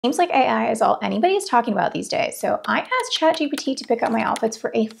Seems like AI is all anybody is talking about these days. So I asked ChatGPT to pick out my outfits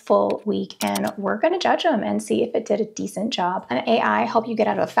for a full week, and we're going to judge them and see if it did a decent job. Can AI help you get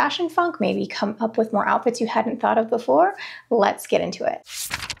out of a fashion funk, maybe come up with more outfits you hadn't thought of before? Let's get into it.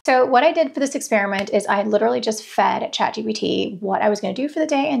 So what I did for this experiment is I literally just fed ChatGPT what I was going to do for the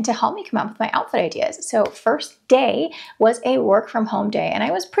day and to help me come up with my outfit ideas. So first day was a work from home day, and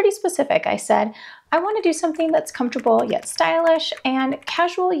I was pretty specific. I said, I want to do something that's comfortable yet stylish and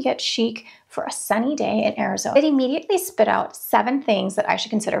casual yet chic for a sunny day in Arizona. It immediately spit out 7 things that I should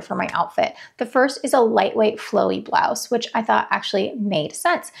consider for my outfit. The first is a lightweight flowy blouse, which I thought actually made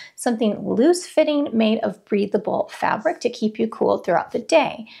sense. Something loose fitting made of breathable fabric to keep you cool throughout the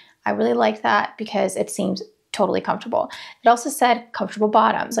day. I really like that because it seems totally comfortable. It also said comfortable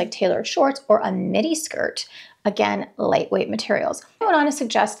bottoms like tailored shorts or a midi skirt. Again, lightweight materials. I went on to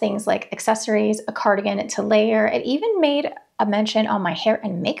suggest things like accessories, a cardigan to layer. It even made a mention on my hair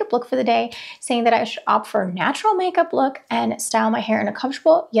and makeup look for the day, saying that I should opt for a natural makeup look and style my hair in a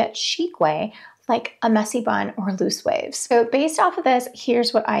comfortable yet chic way, like a messy bun or loose waves. So based off of this,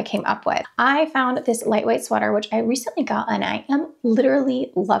 here's what I came up with. I found this lightweight sweater, which I recently got, and I am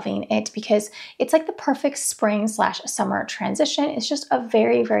literally loving it because it's like the perfect spring/summer transition. It's just a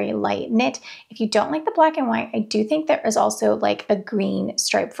very, very light knit. If you don't like the black and white, I do think there is also like a green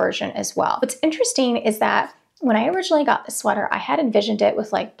stripe version as well. What's interesting is that when I originally got the sweater, I had envisioned it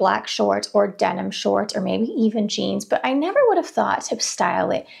with like black shorts or denim shorts or maybe even jeans, but I never would have thought to style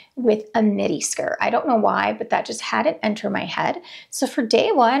it with a midi skirt. I don't know why, but that just hadn't entered my head. So for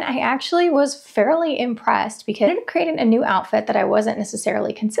day one, I actually was fairly impressed because it created a new outfit that I wasn't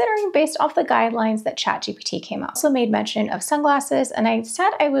necessarily considering based off the guidelines that ChatGPT came up. I also made mention of sunglasses, and I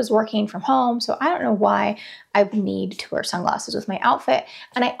said I was working from home, so I don't know why I would need to wear sunglasses with my outfit.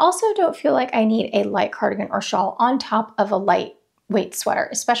 And I also don't feel like I need a light cardigan or shawl on top of a lightweight sweater,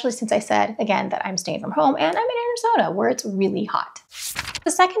 especially since I said, again, that I'm staying from home and I'm in Arizona where it's really hot. The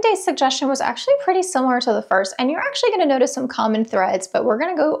second day's suggestion was actually pretty similar to the first, and you're actually going to notice some common threads, but we're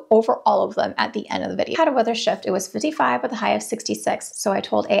going to go over all of them at the end of the video. I had a weather shift. It was 55 with a high of 66, so I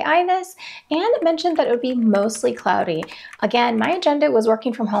told AI this and mentioned that it would be mostly cloudy. Again, my agenda was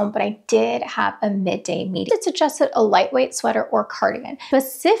working from home, but I did have a midday meeting. It suggested a lightweight sweater or cardigan,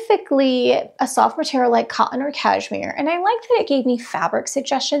 specifically a soft material like cotton or cashmere, and I liked that it gave me fabric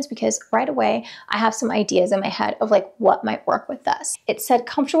suggestions because right away I have some ideas in my head of like what might work with this. It said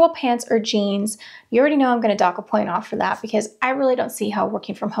comfortable pants or jeans. You already know I'm going to dock a point off for that because I really don't see how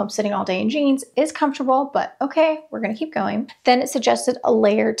working from home sitting all day in jeans is comfortable, but okay, we're going to keep going. Then it suggested a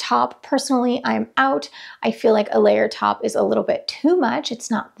layered top. Personally, I'm out. I feel like a layered top is a little bit too much.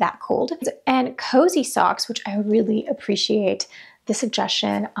 It's not that cold. And cozy socks, which I really appreciate the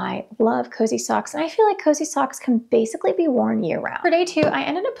suggestion. I love cozy socks, and I feel like cozy socks can basically be worn year-round. For day 2, I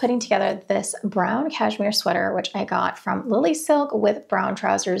ended up putting together this brown cashmere sweater, which I got from Lily Silk with brown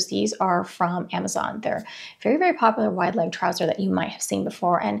trousers. These are from Amazon. They're very, very popular wide leg trouser that you might have seen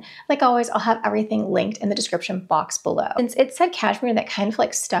before, and like always, I'll have everything linked in the description box below. Since it said cashmere, that kind of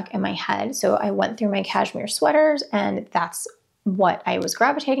like stuck in my head, so I went through my cashmere sweaters, and that's what I was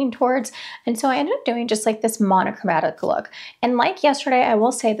gravitating towards. And so I ended up doing just like this monochromatic look. And like yesterday, I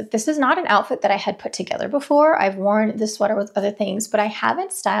will say that this is not an outfit that I had put together before. I've worn this sweater with other things, but I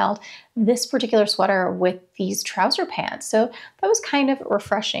haven't styled this particular sweater with these trouser pants. So that was kind of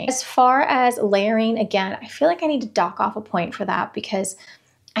refreshing. As far as layering, again, I feel like I need to dock off a point for that because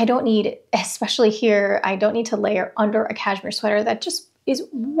I don't need, especially here, I don't need to layer under a cashmere sweater that just is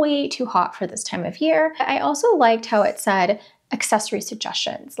way too hot for this time of year. I also liked how it said accessory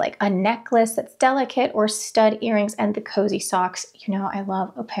suggestions like a necklace that's delicate or stud earrings and the cozy socks. You know, I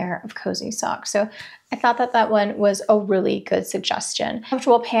love a pair of cozy socks. So I thought that that one was a really good suggestion.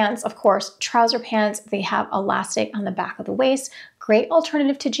 Comfortable pants, of course, trouser pants. They have elastic on the back of the waist. Great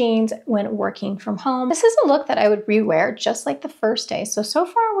alternative to jeans when working from home. This is a look that I would rewear just like the first day. So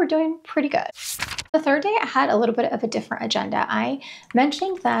far we're doing pretty good. The third day, I had a little bit of a different agenda. I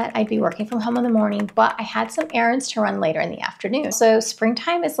mentioned that I'd be working from home in the morning, but I had some errands to run later in the afternoon. So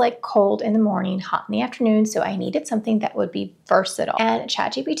springtime is like cold in the morning, hot in the afternoon, so I needed something that would be versatile. And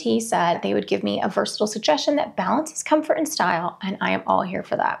ChatGPT said they would give me a versatile suggestion that balances comfort and style, and I am all here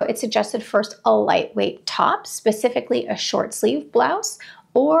for that. It suggested first a lightweight top, specifically a short sleeve blouse,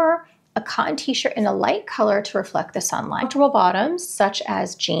 or a cotton t-shirt in a light color to reflect the sunlight. Comfortable bottoms, such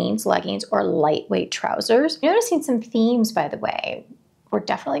as jeans, leggings, or lightweight trousers. I'm noticing some themes, by the way. We're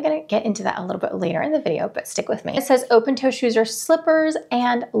definitely gonna get into that a little bit later in the video, but stick with me. It says open toe shoes or slippers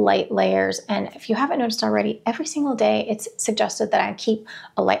and light layers. And if you haven't noticed already, every single day it's suggested that I keep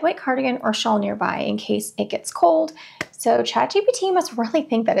a lightweight cardigan or shawl nearby in case it gets cold. So ChatGPT must really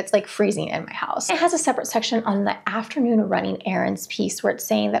think that it's like freezing in my house. It has a separate section on the afternoon running errands piece where it's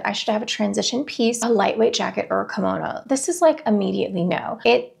saying that I should have a transition piece, a lightweight jacket, or a kimono. This is like immediately no.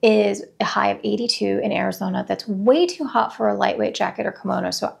 It is a high of 82 in Arizona. That's way too hot for a lightweight jacket or kimono,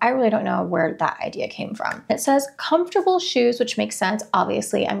 so I really don't know where that idea came from. It says comfortable shoes, which makes sense.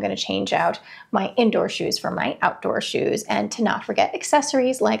 Obviously, I'm going to change out my indoor shoes for my outdoor shoes, and to not forget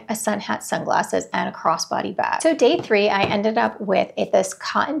accessories like a sun hat, sunglasses, and a crossbody bag. So day 3, I ended up with this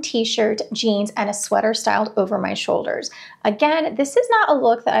cotton t-shirt, jeans, and a sweater styled over my shoulders. Again, this is not a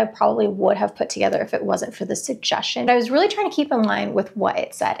look that I probably would have put together if it wasn't for the suggestion. But I was really trying to keep in line with what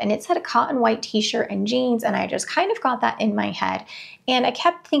it said, and it said a cotton white t-shirt and jeans, and I just kind of got that in my head. And I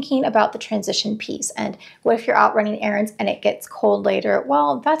kept thinking about the transition piece, and what if you're out running errands and it gets cold later?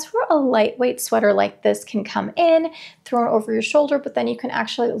 Well, that's where a lightweight sweater like this can come in, thrown over your shoulder, but then you can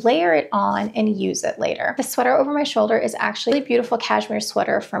actually layer it on and use it later. The sweater over my shoulder is actually a beautiful cashmere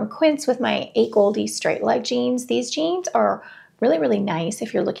sweater from Quince with my 8 Goldie straight leg jeans. These jeans are really, really nice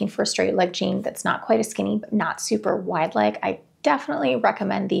if you're looking for a straight leg jean that's not quite as skinny, but not super wide leg. I definitely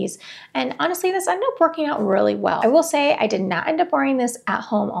recommend these. And honestly, this ended up working out really well. I will say I did not end up wearing this at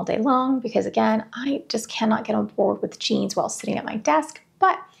home all day long because again, I just cannot get on board with jeans while sitting at my desk,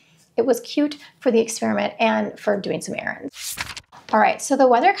 but it was cute for the experiment and for doing some errands. All right, so the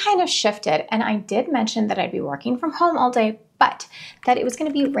weather kind of shifted, and I did mention that I'd be working from home all day, but that it was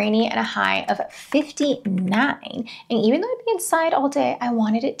going to be rainy and a high of 59. And even though I'd be inside all day, I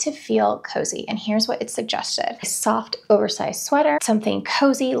wanted it to feel cozy. And here's what it suggested: a soft, oversized sweater, something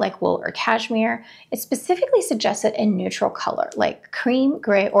cozy like wool or cashmere. It specifically suggested a neutral color like cream,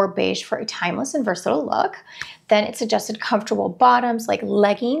 gray, or beige for a timeless and versatile look. Then it suggested comfortable bottoms like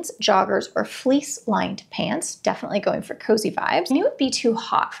leggings, joggers, or fleece-lined pants, definitely going for cozy vibes. I knew it would be too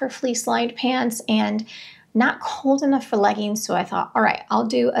hot for fleece-lined pants and not cold enough for leggings, so I thought, all right, I'll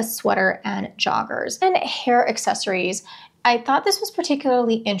do a sweater and joggers. And hair accessories. I thought this was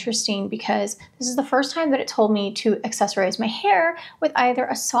particularly interesting because this is the first time that it told me to accessorize my hair with either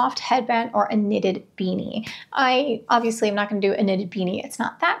a soft headband or a knitted beanie. I obviously am not going to do a knitted beanie. It's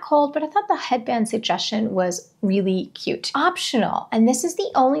not that cold, but I thought the headband suggestion was really cute. Optional, and this is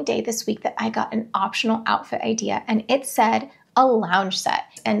the only day this week that I got an optional outfit idea, and it said a lounge set.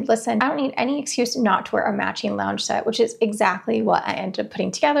 And listen, I don't need any excuse not to wear a matching lounge set, which is exactly what I ended up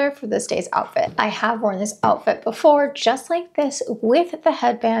putting together for this day's outfit. I have worn this outfit before, just like this, with the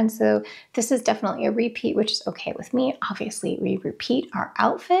headband, so this is definitely a repeat, which is okay with me. Obviously, we repeat our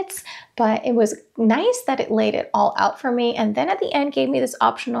outfits, but it was nice that it laid it all out for me, and then at the end gave me this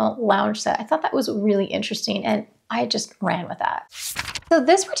optional lounge set. I thought that was really interesting, and I just ran with that. So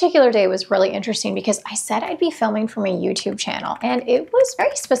this particular day was really interesting because I said I'd be filming for my YouTube channel, and it was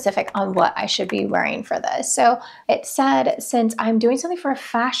very specific on what I should be wearing for this. So it said, since I'm doing something for a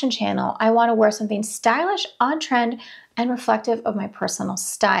fashion channel, I want to wear something stylish, on trend, and reflective of my personal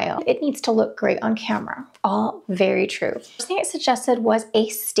style. It needs to look great on camera. All very true. The first thing it suggested was a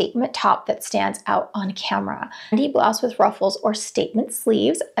statement top that stands out on camera, a trendy blouse with ruffles or statement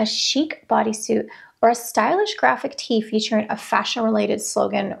sleeves, a chic bodysuit, or a stylish graphic tee featuring a fashion-related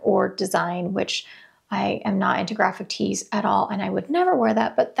slogan or design, which I am not into graphic tees at all, and I would never wear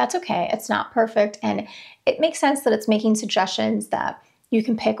that, but that's okay. It's not perfect, and it makes sense that it's making suggestions that you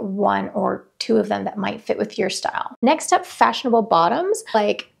can pick 1 or 2 of them that might fit with your style. Next up, fashionable bottoms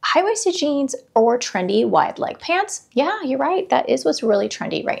like high-waisted jeans or trendy wide leg pants. Yeah, you're right. That is what's really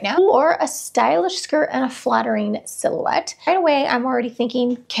trendy right now. Or a stylish skirt and a flattering silhouette. Right away, I'm already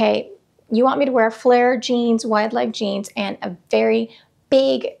thinking, okay, you want me to wear flare jeans, wide leg jeans, and a very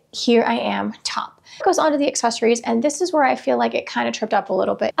big here I am top. It goes on to the accessories, and this is where I feel like it kind of tripped up a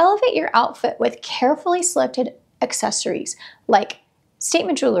little bit. Elevate your outfit with carefully selected accessories like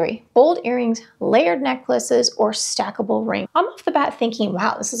statement jewelry, bold earrings, layered necklaces, or stackable rings. I'm off the bat thinking,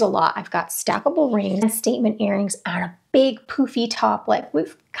 wow, this is a lot. I've got stackable rings and statement earrings and a big poofy top. Like,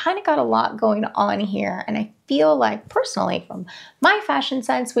 we've kind of got a lot going on here, and I feel like personally from my fashion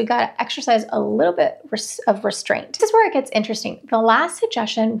sense, we got to exercise a little bit of restraint. This is where it gets interesting. The last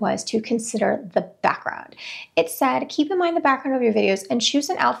suggestion was to consider the background. It said, keep in mind the background of your videos and choose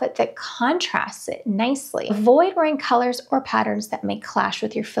an outfit that contrasts it nicely. Avoid wearing colors or patterns that may clash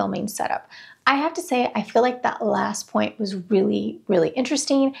with your filming setup. I have to say, I feel like that last point was really, really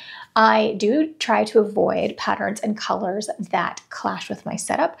interesting. I do try to avoid patterns and colors that clash with my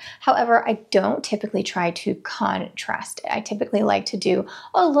setup. However, I don't typically try to contrast it. I typically like to do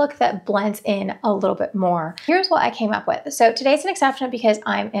a look that blends in a little bit more. Here's what I came up with. So today's an exception because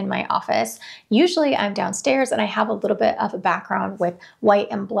I'm in my office. Usually I'm downstairs and I have a little bit of a background with white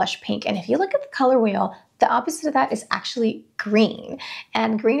and blush pink. And if you look at the color wheel, the opposite of that is actually green.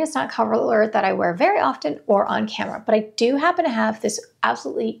 And green is not a color that I wear very often or on camera, but I do happen to have this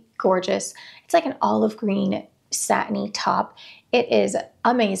absolutely gorgeous, it's like an olive green satiny top. It is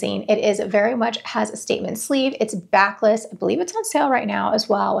amazing. It is very much has a statement sleeve. It's backless. I believe it's on sale right now as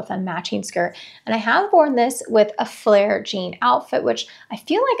well with a matching skirt. And I have worn this with a flare jean outfit, which I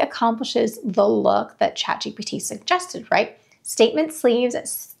feel like accomplishes the look that ChatGPT suggested, right? Statement sleeves,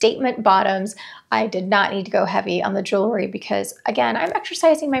 statement bottoms. I did not need to go heavy on the jewelry because, again, I'm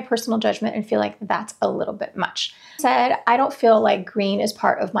exercising my personal judgment and feel like that's a little bit much. Said, I don't feel like green is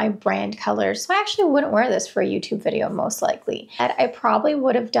part of my brand colors, so I actually wouldn't wear this for a YouTube video most likely. And I probably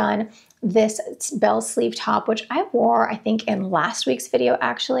would have done this bell sleeve top, which I wore, I think, in last week's video,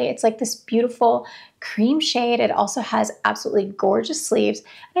 actually. It's like this beautiful cream shade. It also has absolutely gorgeous sleeves.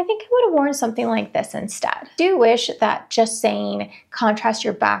 And I think I would have worn something like this instead. I do wish that just saying contrast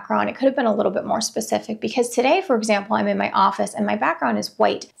your background, it could have been a little bit more specific because today, for example, I'm in my office and my background is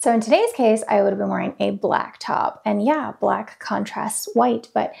white. So in today's case, I would have been wearing a black top. And yeah, black contrasts white,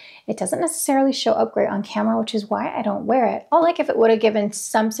 but it doesn't necessarily show up great on camera, which is why I don't wear it. I like if it would have given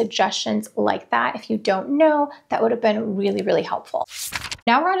some suggestions like that. If you don't know, that would have been really, really helpful.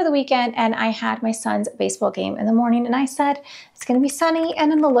 Now we're on to the weekend and I had my son's baseball game in the morning and I said, it's gonna be sunny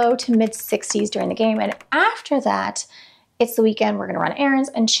and in the low to mid 60s during the game. And after that, it's the weekend, we're gonna run errands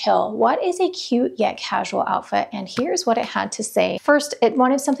and chill. What is a cute yet casual outfit? And here's what it had to say. First, it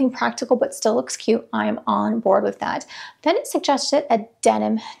wanted something practical but still looks cute. I'm on board with that. Then it suggested a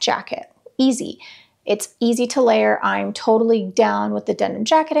denim jacket. Easy. It's easy to layer. I'm totally down with the denim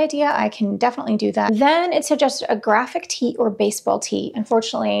jacket idea. I can definitely do that. Then it suggested a graphic tee or baseball tee.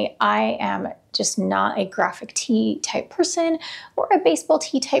 Unfortunately, I am just not a graphic tee type person or a baseball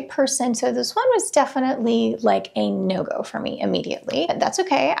tee type person. So this one was definitely like a no-go for me immediately. But that's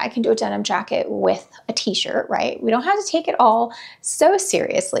okay. I can do a denim jacket with a t-shirt, right? We don't have to take it all so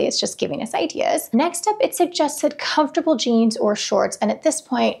seriously. It's just giving us ideas. Next up, it suggested comfortable jeans or shorts. And at this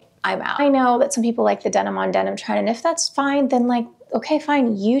point, I'm out. I know that some people like the denim on denim trend, and if that's fine, then like, okay,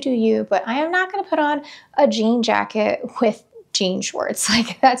 fine, you do you, but I am not gonna put on a jean jacket with jean shorts.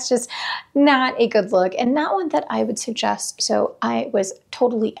 Like that's just not a good look and not one that I would suggest. So I was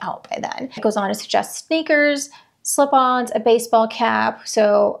totally out by then. It goes on to suggest sneakers, slip-ons, a baseball cap.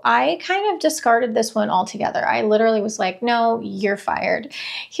 So I kind of discarded this one altogether. I literally was like, no, you're fired.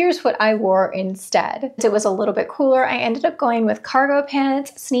 Here's what I wore instead. It was a little bit cooler. I ended up going with cargo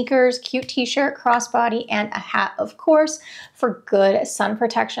pants, sneakers, cute t-shirt, crossbody, and a hat, of course, for good sun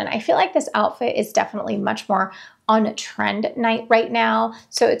protection. I feel like this outfit is definitely much more on trend night right now.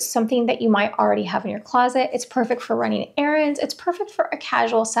 So it's something that you might already have in your closet. It's perfect for running errands. It's perfect for a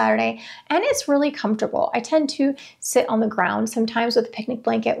casual Saturday, and it's really comfortable. I tend to sit on the ground sometimes with a picnic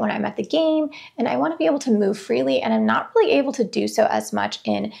blanket when I'm at the game, and I want to be able to move freely, and I'm not really able to do so as much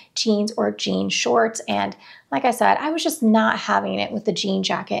in jeans or jean shorts. And like I said, I was just not having it with the jean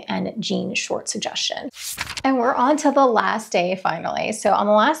jacket and jean short suggestion. And we're on to the last day finally. So on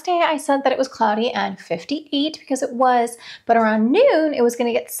the last day, I said that it was cloudy and 58 because it was, but around noon, it was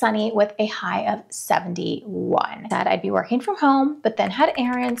gonna get sunny with a high of 71. That I'd be working from home, but then had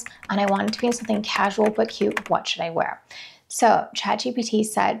errands and I wanted to be in something casual but cute. What should I wear? So ChatGPT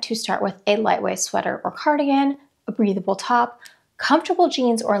said to start with a lightweight sweater or cardigan, a breathable top, comfortable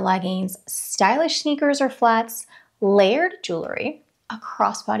jeans or leggings, stylish sneakers or flats, layered jewelry, a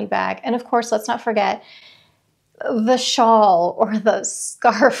crossbody bag, and of course, let's not forget the shawl or the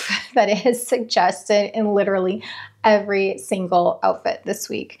scarf that is suggested in literally every single outfit this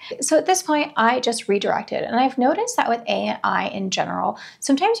week. So at this point, I just redirected. And I've noticed that with AI in general,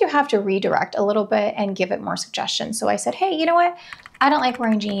 sometimes you have to redirect a little bit and give it more suggestions. So I said, hey, you know what? I don't like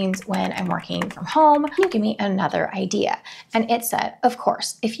wearing jeans when I'm working from home. Can you give me another idea? And it said, of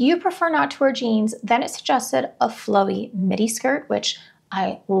course, if you prefer not to wear jeans, then it suggested a flowy midi skirt, which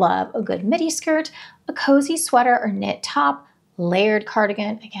I love a good midi skirt, a cozy sweater or knit top, layered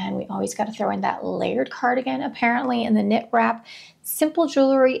cardigan. Again, we always got to throw in that layered cardigan apparently in the knit wrap, simple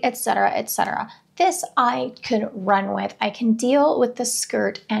jewelry, etc., etc. This I could run with. I can deal with the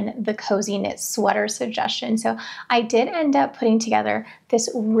skirt and the cozy knit sweater suggestion. So I did end up putting together this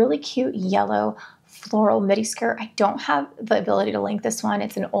really cute yellow floral midi skirt. I don't have the ability to link this one.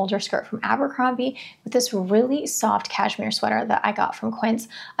 It's an older skirt from Abercrombie with this really soft cashmere sweater that I got from Quince.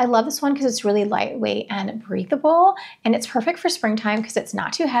 I love this one because it's really lightweight and breathable, and it's perfect for springtime because it's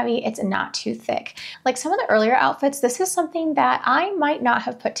not too heavy, it's not too thick. Like some of the earlier outfits, this is something that I might not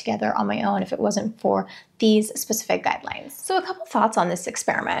have put together on my own if it wasn't for these specific guidelines. So a couple thoughts on this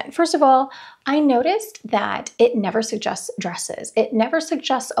experiment. First of all, I noticed that it never suggests dresses. It never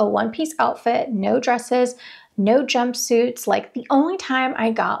suggests a one-piece outfit, no dresses, no jumpsuits. Like the only time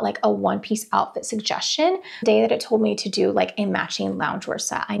I got like a one-piece outfit suggestion, the day that it told me to do like a matching loungewear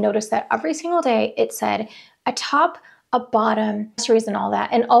set. I noticed that every single day it said a top, a bottom, accessories and all that,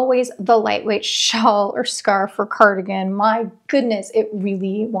 and always the lightweight shawl or scarf or cardigan. My goodness, it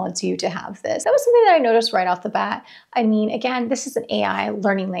really wants you to have this. That was something that I noticed right off the bat. I mean, again, this is an AI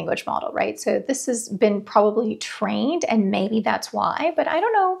learning language model, right? So this has been probably trained and maybe that's why, but I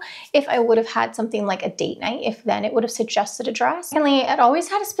don't know if I would have had something like a date night, if then it would have suggested a dress. Secondly, it always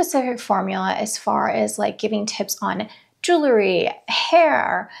had a specific formula as far as like giving tips on jewelry,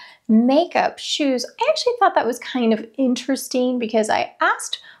 hair, makeup, shoes. I actually thought that was kind of interesting because I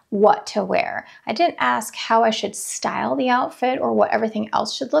asked what to wear. I didn't ask how I should style the outfit or what everything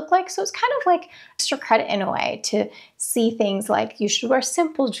else should look like. So it's kind of like extra credit in a way to see things like you should wear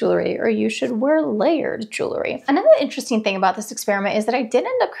simple jewelry or you should wear layered jewelry. Another interesting thing about this experiment is that I did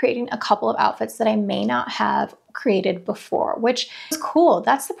end up creating a couple of outfits that I may not have created before, which is cool.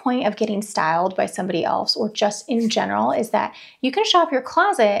 That's the point of getting styled by somebody else or just in general, is that you can shop your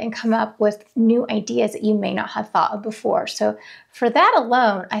closet and come up with new ideas that you may not have thought of before. So for that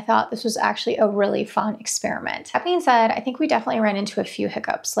alone, I thought this was actually a really fun experiment. That being said, I think we definitely ran into a few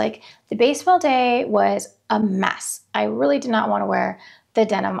hiccups. Like the baseball day was a mess. I really did not want to wear the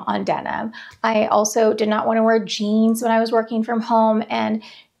denim on denim. I also did not want to wear jeans when I was working from home, and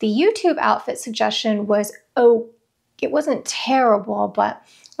the YouTube outfit suggestion was, oh, it wasn't terrible, but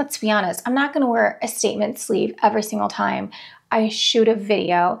let's be honest, I'm not gonna wear a statement sleeve every single time I shoot a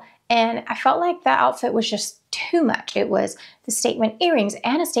video. And I felt like that outfit was just too much. It was the statement earrings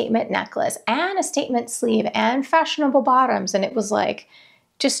and a statement necklace and a statement sleeve and fashionable bottoms. And it was like,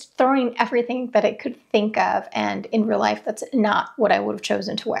 just throwing everything that I could think of, and in real life, that's not what I would have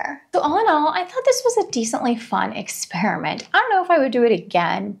chosen to wear. So all in all, I thought this was a decently fun experiment. I don't know if I would do it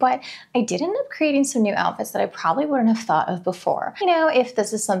again, but I did end up creating some new outfits that I probably wouldn't have thought of before. You know, if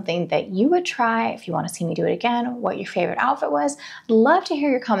this is something that you would try, if you want to see me do it again, what your favorite outfit was, I'd love to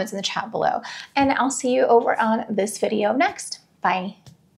hear your comments in the chat below. And I'll see you over on this video next. Bye.